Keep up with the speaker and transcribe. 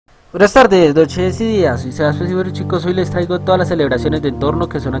Buenas tardes, noches y días, y sean felices chicos. Hoy les traigo todas las celebraciones de entorno,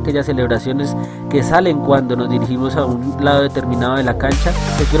 que son aquellas celebraciones que salen cuando nos dirigimos a un lado determinado de la cancha.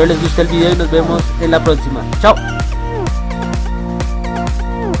 Espero les guste el video y nos vemos en la próxima. Chao.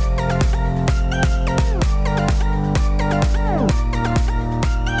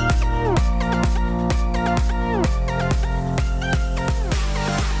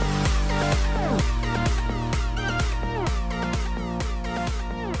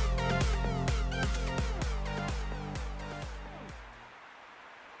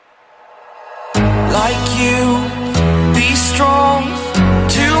 Like you, be strong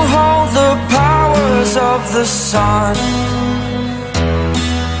to hold the powers of the sun.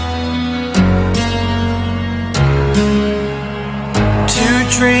 To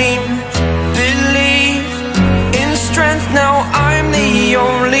dream, believe in strength. Now I'm the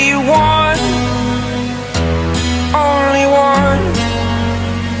only one, only one.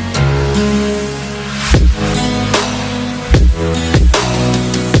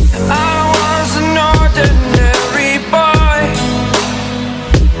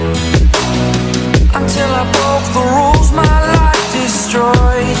 Until I broke the rules, my life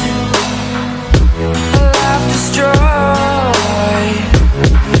destroyed. Life destroyed.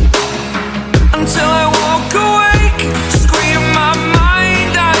 Until I walk awake, scream my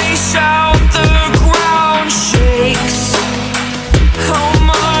mind, I shout, the ground shakes. How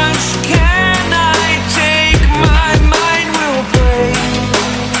much can I take? My mind will break.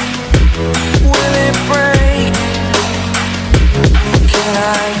 Will it break? Can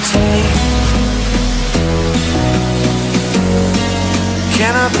I take?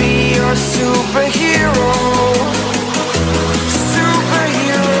 Can I be your superhero?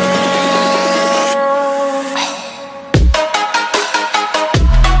 Superhero.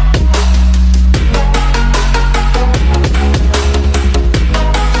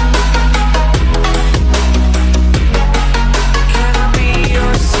 Can I be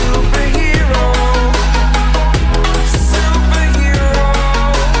your superhero? Superhero.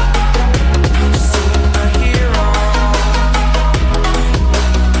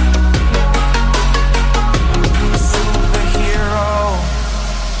 Superhero.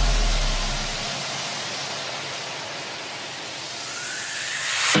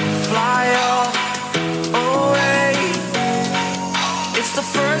 Fly away. It's the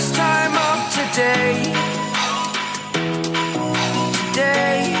first time of today.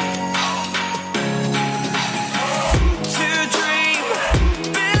 Today. To dream,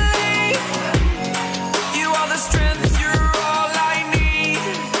 believe. You are the strength, you're all I need.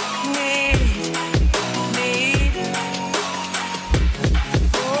 Need.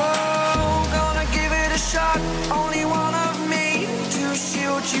 Oh, gonna give it a shot. Only one of me to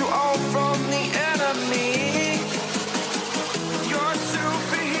shield you all from the enemy. You're a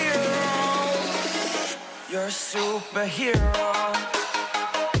superhero. You're a superhero.